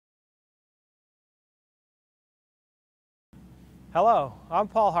Hello, I'm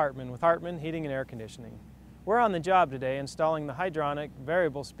Paul Hartman with Hartman Heating and Air Conditioning. We're on the job today installing the hydronic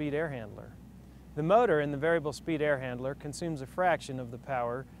variable speed air handler. The motor in the variable speed air handler consumes a fraction of the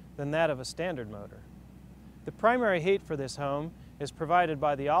power than that of a standard motor. The primary heat for this home is provided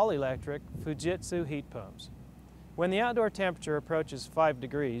by the all-electric Fujitsu heat pumps. When the outdoor temperature approaches 5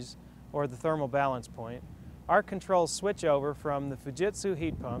 degrees, or the thermal balance point, our controls switch over from the Fujitsu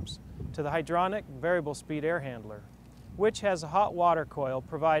heat pumps to the hydronic variable speed air handler, which has a hot water coil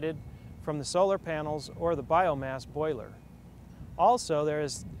provided from the solar panels or the biomass boiler. Also, there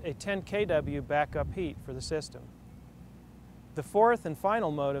is a 10 kW backup heat for the system. The fourth and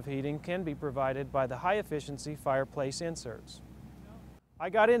final mode of heating can be provided by the high-efficiency fireplace inserts. I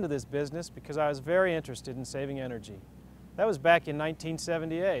got into this business because I was very interested in saving energy. That was back in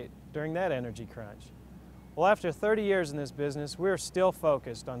 1978, during that energy crunch. Well, after 30 years in this business, we're still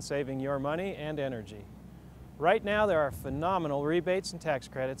focused on saving your money and energy. Right now, there are phenomenal rebates and tax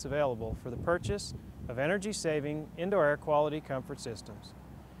credits available for the purchase of energy-saving indoor air quality comfort systems.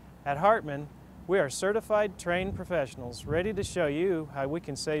 At Hartman, we are certified, trained professionals ready to show you how we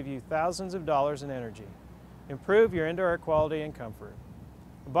can save you thousands of dollars in energy. Improve your indoor air quality and comfort.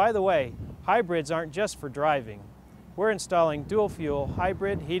 By the way, hybrids aren't just for driving. We're installing dual-fuel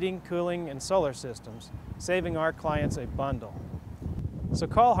hybrid heating, cooling, and solar systems, saving our clients a bundle. So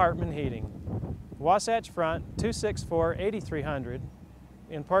call Hartman Heating. Wasatch Front, 264-8300,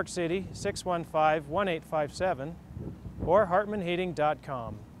 in Park City, 615-1857, or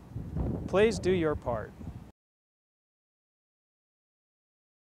hartmanheating.com. Please do your part.